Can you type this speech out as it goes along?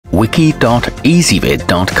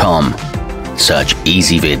wiki.ezvid.com. Search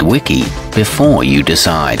Ezvid Wiki before you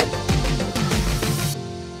decide.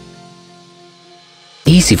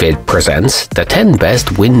 Ezvid presents the 10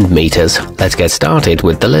 best wind meters. Let's get started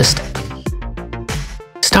with the list.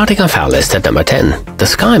 Starting off our list at number 10, the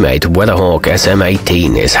Skymate Weatherhawk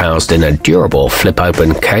SM18 is housed in a durable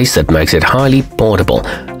flip-open case that makes it highly portable,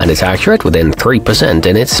 and it's accurate within 3%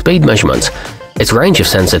 in its speed measurements. Its range of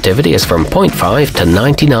sensitivity is from 0.5 to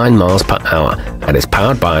 99 miles per hour, and is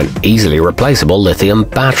powered by an easily replaceable lithium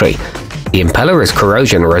battery. The impeller is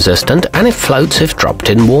corrosion resistant, and it floats if dropped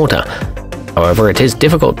in water. However, it is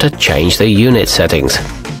difficult to change the unit settings.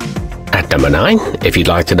 At number 9, if you'd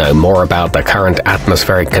like to know more about the current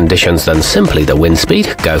atmospheric conditions than simply the wind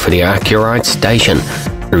speed, go for the Acurite station.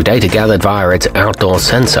 Through data gathered via its outdoor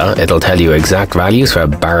sensor, it'll tell you exact values for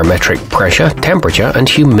barometric pressure, temperature, and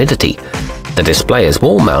humidity. The display is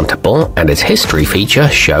wall-mountable, and its history feature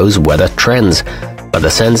shows weather trends, but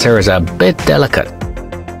the sensor is a bit delicate.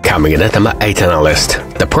 Coming in at number 8 on our list,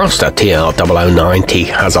 the Proster TL0090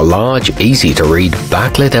 has a large, easy-to-read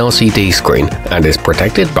backlit LCD screen and is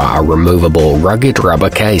protected by a removable rugged rubber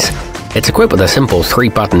case. It's equipped with a simple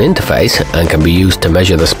 3-button interface and can be used to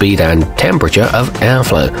measure the speed and temperature of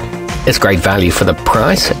airflow. It's great value for the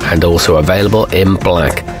price and also available in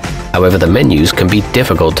black. However, the menus can be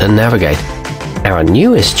difficult to navigate. Our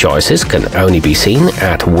newest choices can only be seen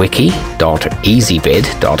at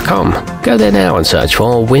wiki.ezvid.com. Go there now and search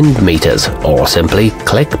for wind meters, or simply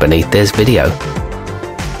click beneath this video.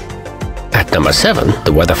 At number 7,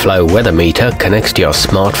 the weatherflow weathermeter connects to your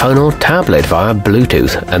smartphone or tablet via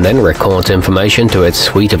Bluetooth and then records information to its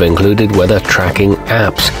suite of included weather tracking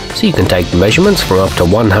apps, so you can take measurements from up to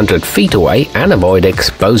 100 feet away and avoid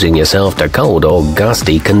exposing yourself to cold or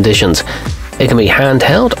gusty conditions. It can be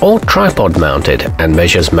handheld or tripod mounted and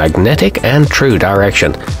measures magnetic and true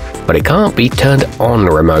direction, but it can't be turned on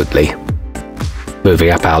remotely.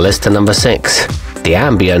 Moving up our list to number 6. The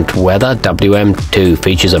Ambient Weather WM2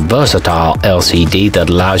 features a versatile LCD that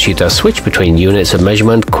allows you to switch between units of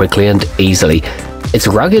measurement quickly and easily. It's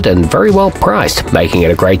rugged and very well priced, making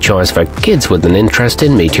it a great choice for kids with an interest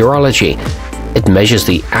in meteorology. It measures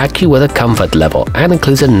the AccuWeather comfort level and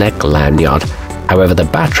includes a neck lanyard. However, the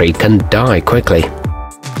battery can die quickly.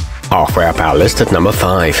 Halfway up our list at number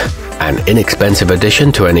 5. An inexpensive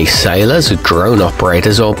addition to any sailors, drone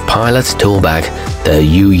operators, or pilot's tool bag. The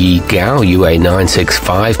uyigao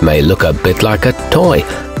UA965 may look a bit like a toy,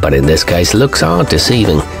 but in this case looks are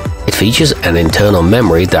deceiving. It features an internal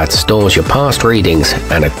memory that stores your past readings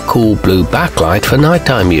and a cool blue backlight for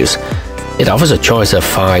nighttime use. It offers a choice of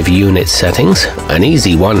 5 unit settings, an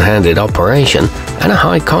easy one-handed operation, and a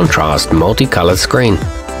high-contrast multicolored screen.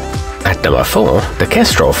 At number 4, the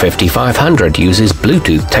Kestrel 5500 uses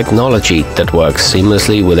Bluetooth technology that works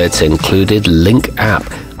seamlessly with its included Link app,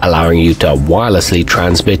 allowing you to wirelessly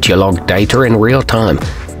transmit your log data in real time.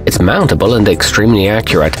 It's mountable and extremely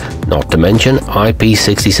accurate, not to mention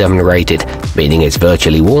IP67 rated, meaning it's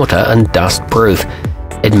virtually water and dust proof.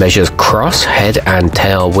 It measures cross, head, and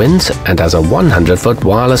tail winds and has a 100-foot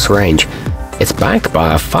wireless range. It's backed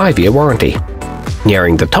by a 5-year warranty.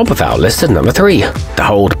 Nearing the top of our list at number 3, the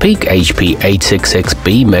holdpeak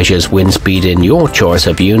HP866B measures wind speed in your choice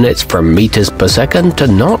of units from meters per second to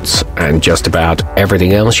knots and just about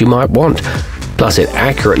everything else you might want. Plus, it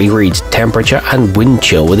accurately reads temperature and wind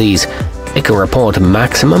chill with ease. It can report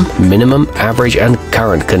maximum, minimum, average, and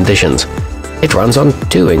current conditions. It runs on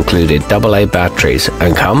 2 included AA batteries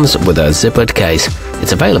and comes with a zippered case.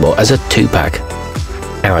 It's available as a 2-pack.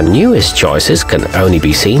 Our newest choices can only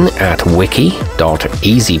be seen at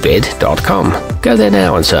wiki.ezvid.com. Go there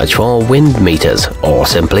now and search for wind meters, or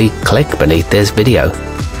simply click beneath this video.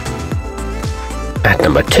 At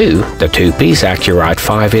number 2, the 2-piece Acurite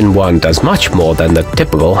 5-in-1 does much more than the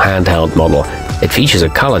typical handheld model. It features a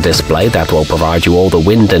color display that will provide you all the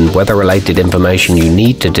wind and weather-related information you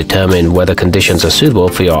need to determine whether conditions are suitable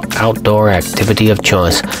for your outdoor activity of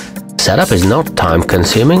choice. Setup is not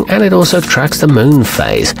time-consuming, and it also tracks the moon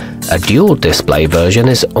phase. A dual display version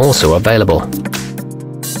is also available.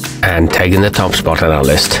 And taking the top spot on our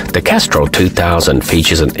list, the Kestrel 2000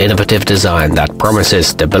 features an innovative design that promises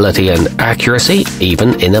stability and accuracy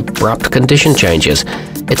even in abrupt condition changes.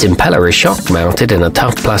 Its impeller is shock-mounted in a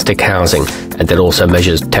tough plastic housing, and it also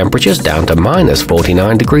measures temperatures down to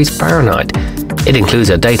 -49 degrees Fahrenheit. It includes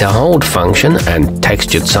a data hold function and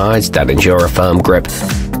textured sides that ensure a firm grip.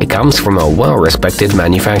 It comes from a well-respected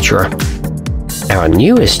manufacturer. Our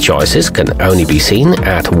newest choices can only be seen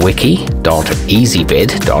at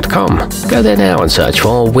wiki.ezvid.com. Go there now and search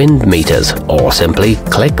for wind meters, or simply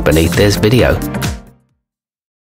click beneath this video.